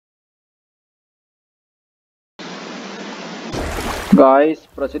Guys,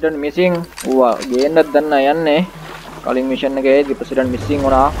 president missing. Wah, geendat danna yanne. Calling mission එකේදී president missing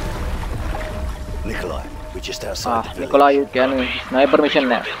වුණා. Nikolai, we're just outside the village. Nikolai කියන්නේ sniper mission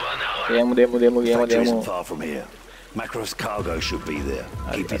නෑ. Demo. Far from here. Macro's cargo should be there.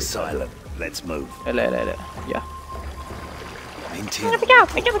 Keep it silent. Let's move. Yeah.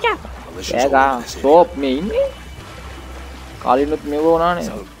 Pega, stop me ඉන්නේ. කාලිනුත් මෙව වුණානේ.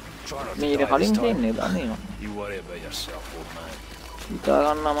 මේ ඉර කලින් තියන්නේ දන්නේ නෝ. You worry about yourself, old man. හිතා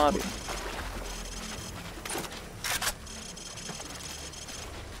ගන්න අමාරුයි.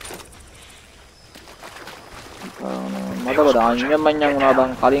 මට වඩා අඤ්ඤම් මඤ්ඤම් වුණා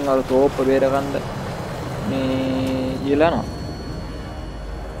බං කලින් අර සෝප් බේර ගන්න මේ ඊළනවා.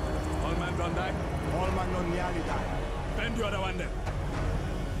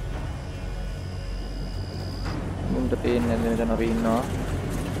 මුන්ට පේන්නේ නැද්ද මෙතන අපි ඉන්නවා.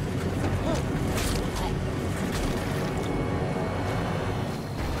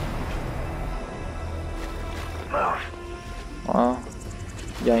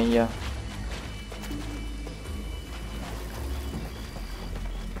 Yeah.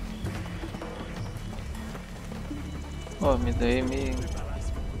 Oh, me.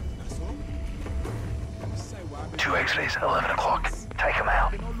 2 X-rays, 11 o'clock. Take him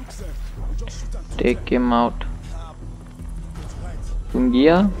out. Take him out.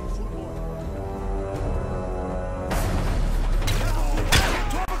 Tungia.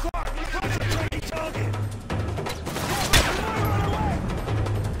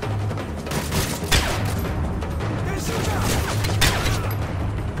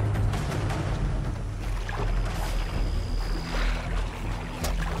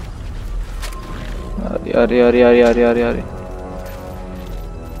 Ari.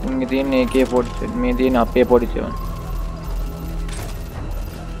 Ini තියෙන AK-47 මේ තියෙන අපේ 47.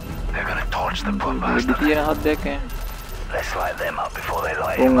 They're gonna torch the pump master. තියෙන හද්දයක් ඈ. Let's light them up before they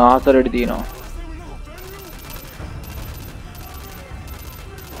light. උන් ආසරෙට තියෙනවා.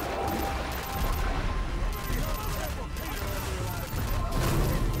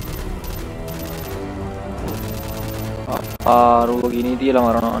 ආරුව ගිනි තියලා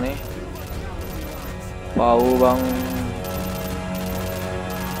මරනවානේ. Pau bang.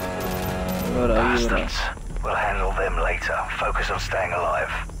 Bastards. We'll handle them later. Focus on staying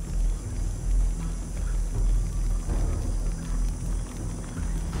alive.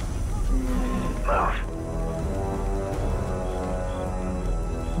 Move.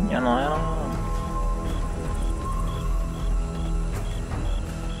 Ya no.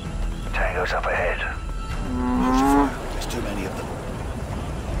 Tango's up ahead. There's too many of them.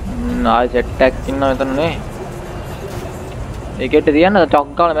 Nah, jet tag ඉන්නවා මෙතනනේ. ඒකෙට තියන්න chalk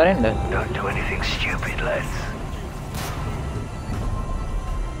ගාලා මැරෙන්න. Don't do anything stupid, lads.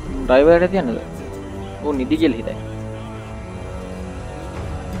 Driver එකට තියන්නද? ඌ නිදි කියලා හිතයි.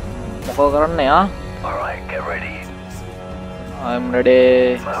 මොකෝ කරන්නේ යා? All right, get ready. I'm ready.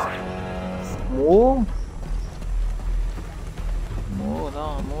 Move. Move.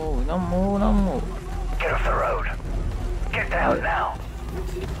 Get off the road. Get down now.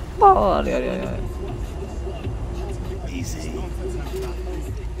 Oh, Easy.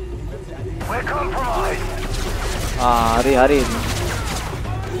 We're compromised. Hari.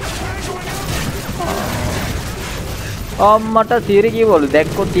 මට සීරි කිව්වලු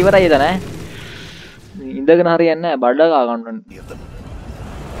දැක්කොත් ඉවරයිද නෑ. ඉඳගෙන හරියන්නේ නෑ බඩ ගා ගන්න ඕනේ.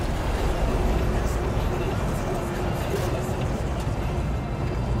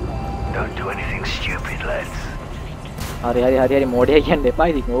 Don't do anything stupid, lads. Hari මොඩේ කියන්න එපා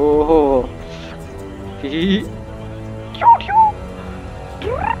ඉතින්. ඕහෝ.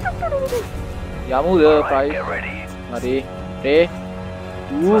 යමුද ප්‍රයිස්. හරි. 3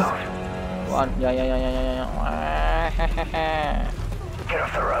 2 1 Yeah. Get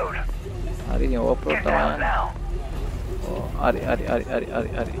off the road. Hari ni off road තමයි. Oh, hari.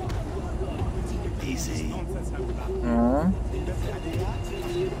 Easy.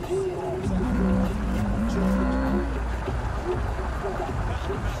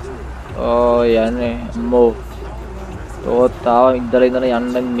 Oh, යන්නේ move. තෝතාව ඉඳලා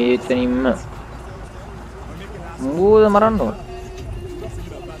යන්න මේතනින්ම. මූද මරන්න ඕන.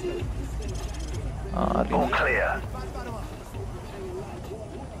 All clear.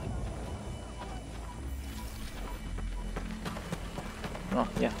 Oh,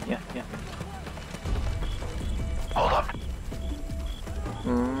 yeah. Hold up.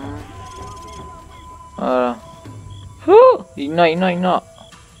 ඉන්න.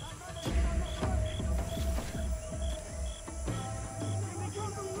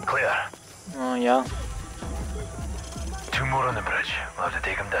 Clear. Oh, yeah. 2 more on the bridge. We'll have to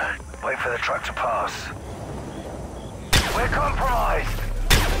take them down. Wait for the truck to pass. We're compromised.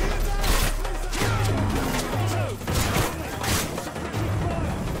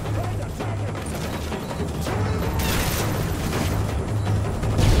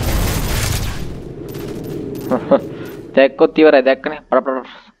 දැක්කොත් ඉවරයි දැක්කනේ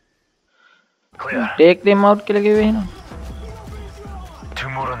Clear. take them out කියලා කිව්වේ එහෙනම් 2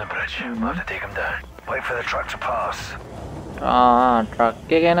 more on the bridge. We'll have to take them down. Wait for the truck to pass.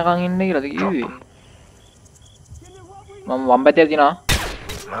 Truck එක යනකන් ඉන්න කියලාද කිව්වේ මම වම් පැත්තේ දිනවා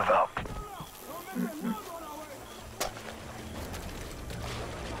Move up.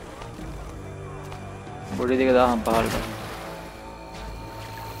 බොඩි දෙක දාහම් පහළට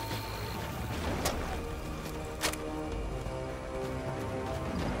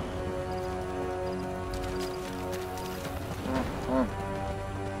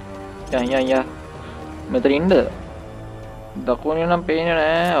යා මෙතන ඉන්නද දකුණේ නම් පේන්නේ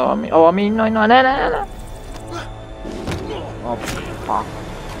නෑ වම ඉන්නවා නෑ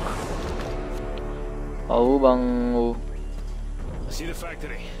ඔව් බං ඔව් I see the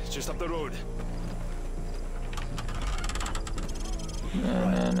factory. It's just up the road.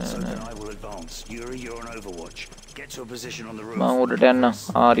 I will advance. Yuri, you're on overwatch. Get to a position on the roof. මම උඩට යන්න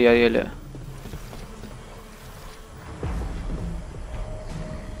හරි එල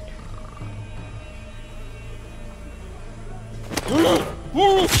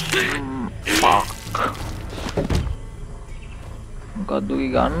මොකද්ද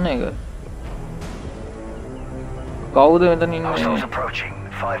ගන්න එක කවුද මෙතන ඉන්නේ Hostiles approaching.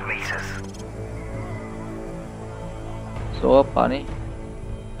 5 meters. සෝපානේ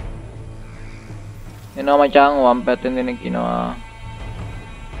එනවා මචං වම් පැත්තෙන් දෙනෙක් ඉනවා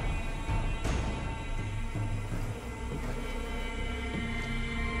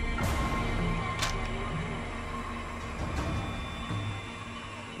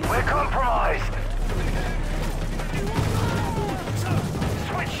We're compromised.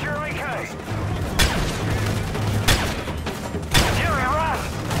 Switch your AK. Yuri, run.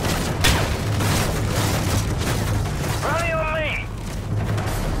 Rally on me.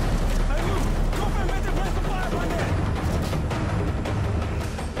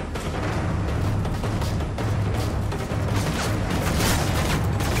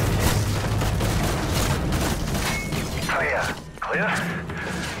 Clear. Clear?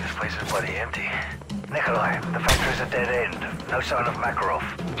 This place is bloody empty. Nikolai, the factory's a dead end. No sign of Makarov.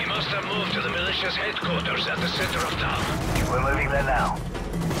 He must have moved to the militia's headquarters at the center of town. We're moving there now.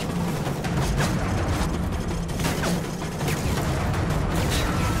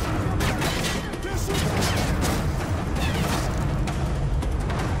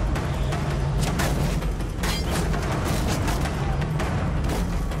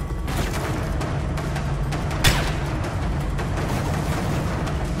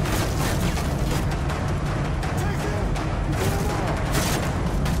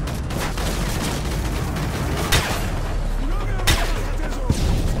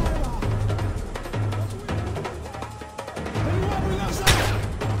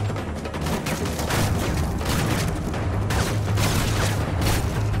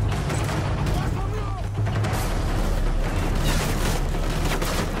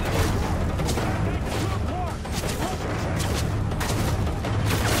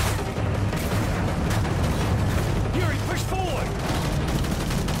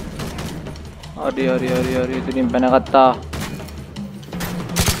 හරි ඉතින් පැනගත්තා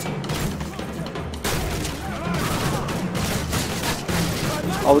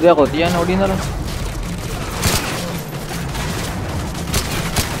අවුදයක් ඔතියන්න ඔඩි ඉඳලා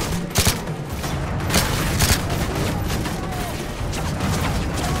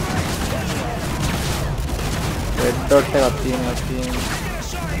red dot එකක් තියෙනවා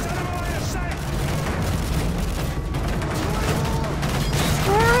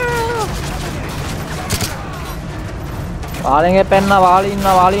वालेंगे पेन्ना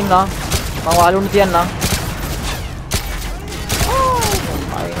वालीना मैं वाली उन्हें दिया ना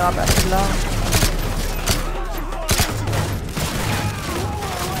आईना पेन्ना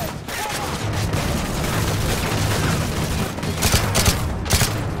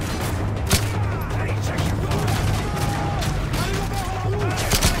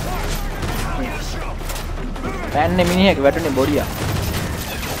पेन ने मिनी है कि बैठो नहीं बोरिया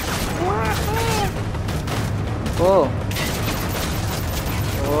ओ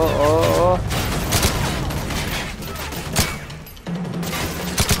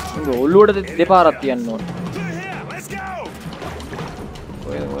ඔල්ලුවට දෙපාරක් තියන්න ඕන.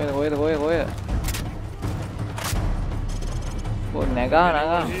 ඔය. ඔය නගා.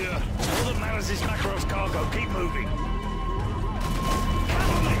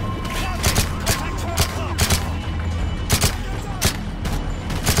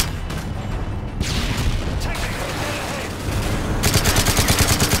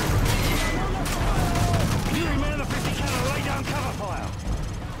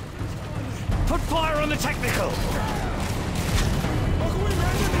 on the technical.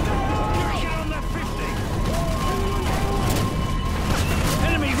 You're on that 50.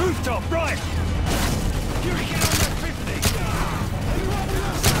 Enemy rooftop, right. You're on that 50.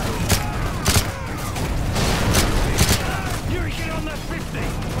 You're on that 50.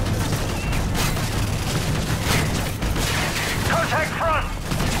 Contact front.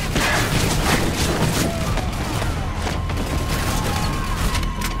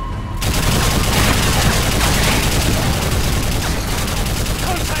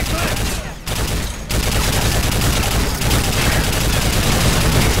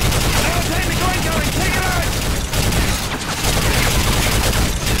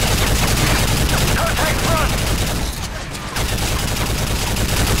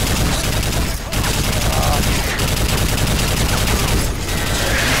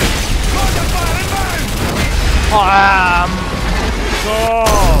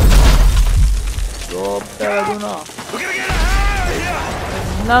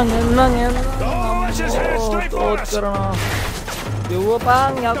 Nang karena dua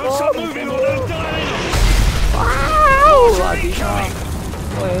pang ya kok. Wow, adina.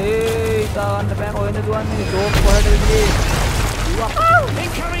 Woi, kawan depan kau ini tuan ni dua kau ada di. Dua pang.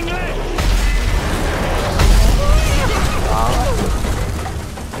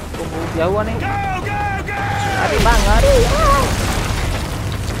 Tunggu jauhan ni. Hari bang, hari.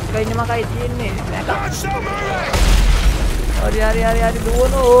 Kayaknya makai sini. Hari dua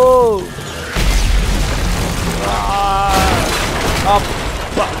no. Apa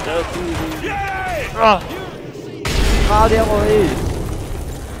kau dia koi.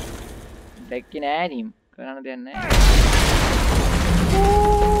 Dekin aja nih, karena dia nih.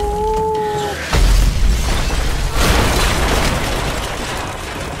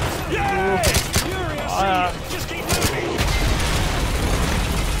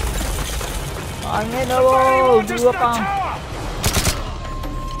 Angin dong, dua pang.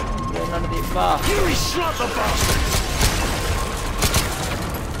 Jangan tiba.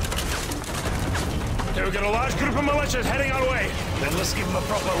 We've got a large group of militias heading our way. Then let's give them a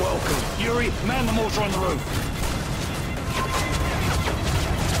proper welcome. Yuri, man the mortar on the roof.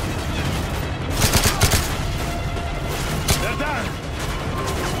 They're down.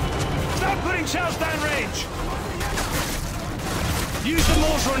 Start putting shells down range. Use the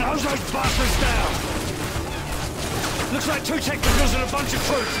mortar and hose those bastards down. Looks like two technicals and a bunch of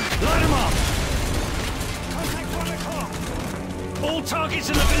troops. Light them up. All targets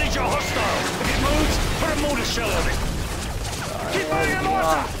in the village are hostile. If it moves, put a mortar shell on it. Keep burning the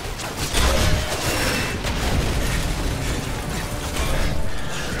mortar!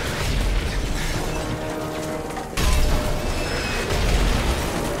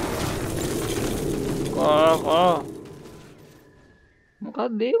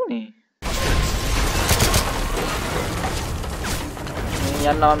 Cadê nih?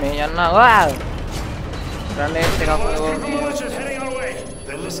 Minyan na, wow! Granate teka ko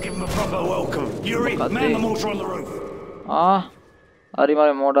Then let's give him a proper welcome. Yuri, man the mortar on the roof. Ari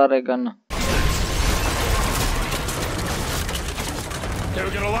mare mortar ekana.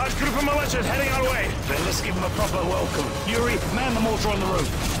 We've got a large group of militias heading our way. Then let's give him a proper welcome. Yuri, man the mortar on the roof.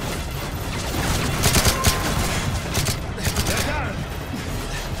 They're down.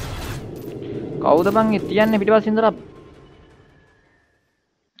 කවුද බං තියන්නේ පිටිපස්සින් ඉඳලා?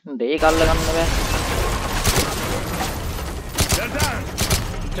 දෙයි කල්ල ගන්න බෑ. They're down.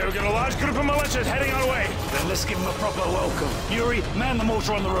 We've got a large group of militias heading our way. Then let's give them a proper welcome. Yuri, man the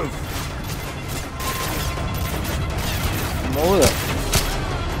mortar on the roof. Mortar.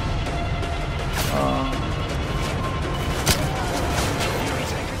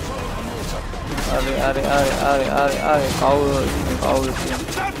 Ari, kau.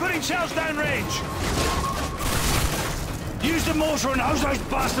 Start putting shells down range. Use the mortar and hose those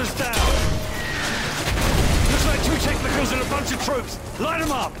bastards down. Looks like two technicals and a bunch of troops. Light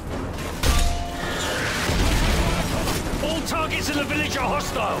them up. All targets in the village are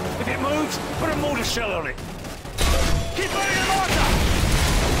hostile. If it moves, put a mortar shell on it. Keep burning the mortar!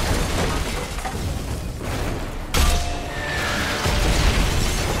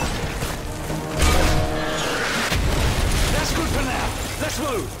 That's good for now. Let's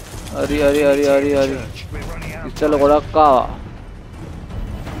move. Hari. ඉස්සෙල්ලා ගොඩක් ආවා.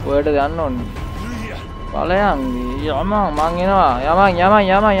 ඔයයට යන්න ඕනේ. ඵලයන් යම මං එනවා.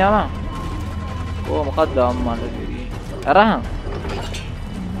 යම. ඕ මොකක්ද අම්මන්ට දෙවි. අරහන්.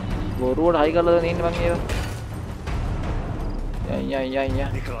 බොරුවට හයි කරලා දෙන්න මං ඒවා. යයි.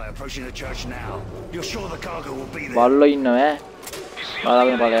 Nikolai approaching the church now. You're sure the cargo will be there? බල්ලෝ ඉන්නවා ඈ.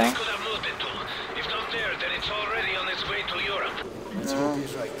 බලාගෙන ඵලයන්. If not there, then it's already on its way to Europe.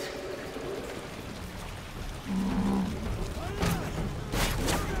 He's right.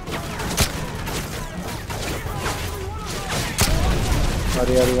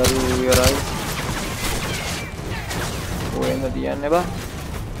 Hari iwarai. Koenna tiyanne ba?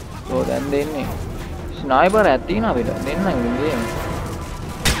 So දැන් දෙන්නේ. Sniper එකක් තියෙනවා අපිට. දෙන්නම ඉන්නේ.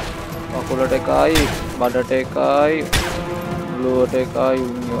 අකුලට එකයි, බඩට එකයි, ලුවට එකයි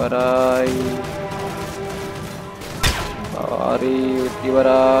ඉවරයි. හරි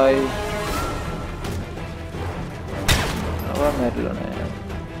ඉවරයි. අවම මැරිලා නෑ.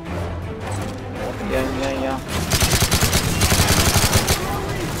 යා.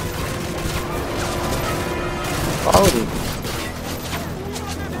 කවුද?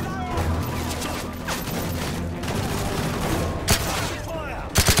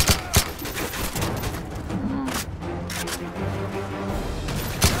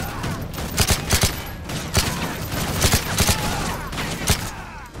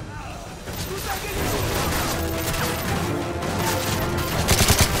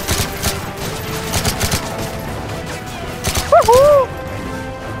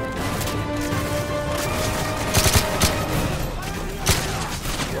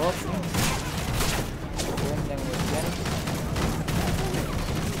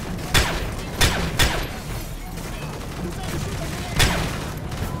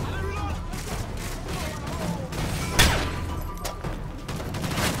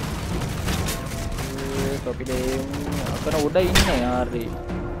 Kena udah ini hari.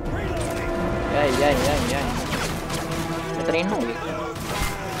 Ya. Terino gitu.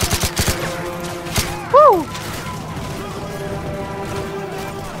 Oh.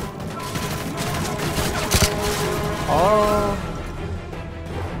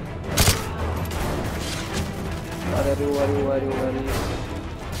 Waduh.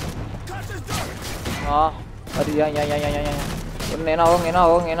 Ah, aduh ya. Enak.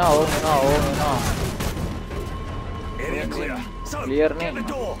 Clear nih.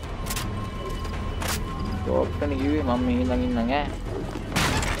 Dokter nih මම මෙහෙන් ඉන්නම් ඈ.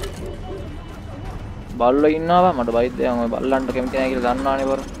 බල්ලෝ ඉන්නවා මට බයිත් දෙයන් ඔය බල්ලන්ට කැමති නැහැ කියලා දන්නවනේ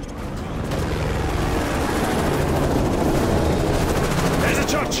බර. There's a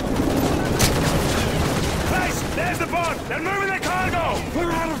church. Guys, there's the boat. They're moving their cargo.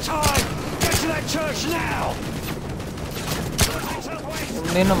 We're out of time. Get to that church now.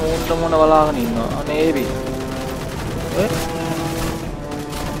 උන්නේන මොන බලාගෙන ඉන්නවා. අනේවි.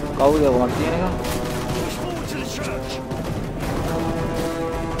 කවුද වන් තියෙන එක?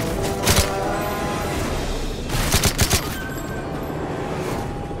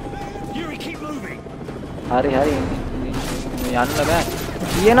 හරි යන්න බෑ.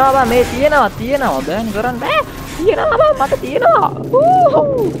 තියෙනවා බා මේ තියෙනවා බෑන් කරන්න බෑ. තියෙනවා බා මට තියෙනවා.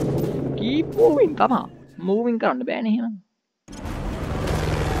 keep moving තමයි. moving කරන්න බෑනේ එහෙනම්.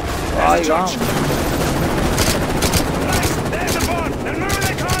 ආයි ගාම්.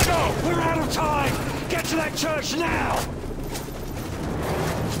 We're out of time! Get to that church now!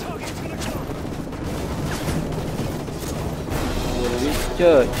 Which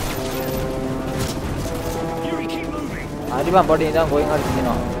church? Yuri, keep moving! Hari bang, body ini going hari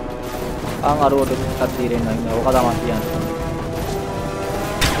sini. Ang aru udah katirin lagi. Oka dah matian.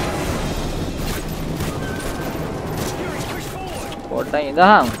 Kota ini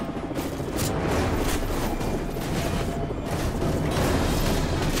dah.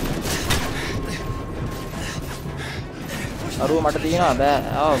 අරුව මට තියෙනවා බෑ.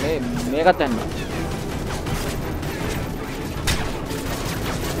 ආ මේකත් යන්න.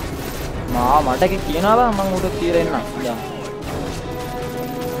 මට කියනවා බං මම උඩ තියලා එන්න. යා.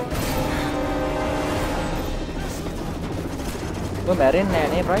 ඔය මැරෙන්නේ නෑ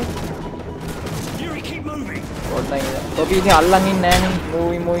නේ ප්‍රයිස්. පොඩ්ඩක් ඉන්න. තොපි ඉතින් අල්ලන් ඉන්නේ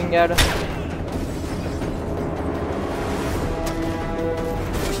නෑනේ. මූවින් යාඩ.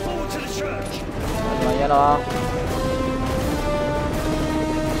 යනවා.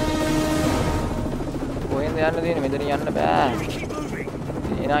 යන්න තියෙන්නේ මෙතන යන්න බෑ.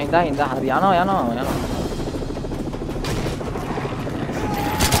 ඉඳා හරි යනවා.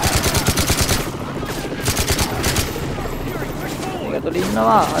 ඒකතොල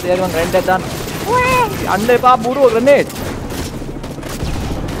ඉන්නවා. හරි මං ග්‍රැන්ඩ් එකක් දාන්න. යන්න එපා බුරුව ග්‍රැනේඩ්.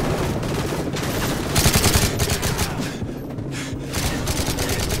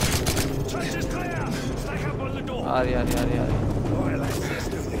 හරි.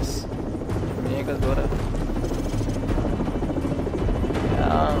 මේක දොර.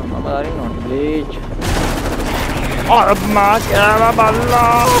 මම දරින්න ඕනේ. බ්ලීච්. අම්මා කියලා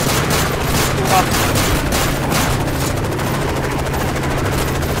බල්ලා.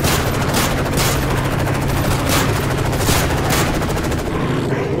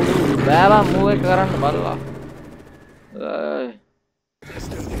 බෑවා මූව් එක කරන්න බලලා.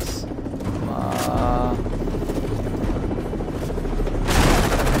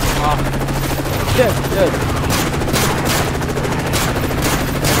 shit.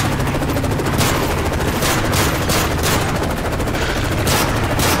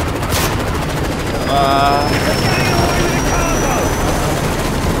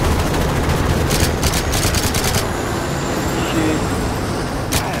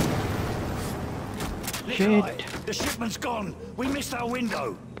 Shit. The shipment's gone. We missed our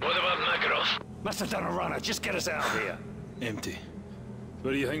window. What about Makarov? Must have done a runner. Just get us out of here. Empty.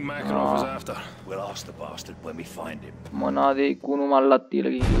 What do you think Makarov is after? We'll ask the bastard when we find him. මොනාදේ කුණු මල්ලත් තියලා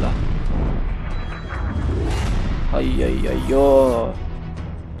ගිහිල්ලා. අයියෝ.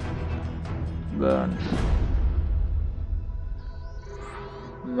 Burn.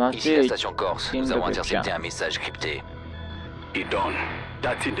 Ici la station Corse, nous avons intercepté un message crypté. Idon,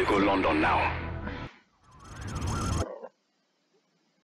 that's Indigo London now.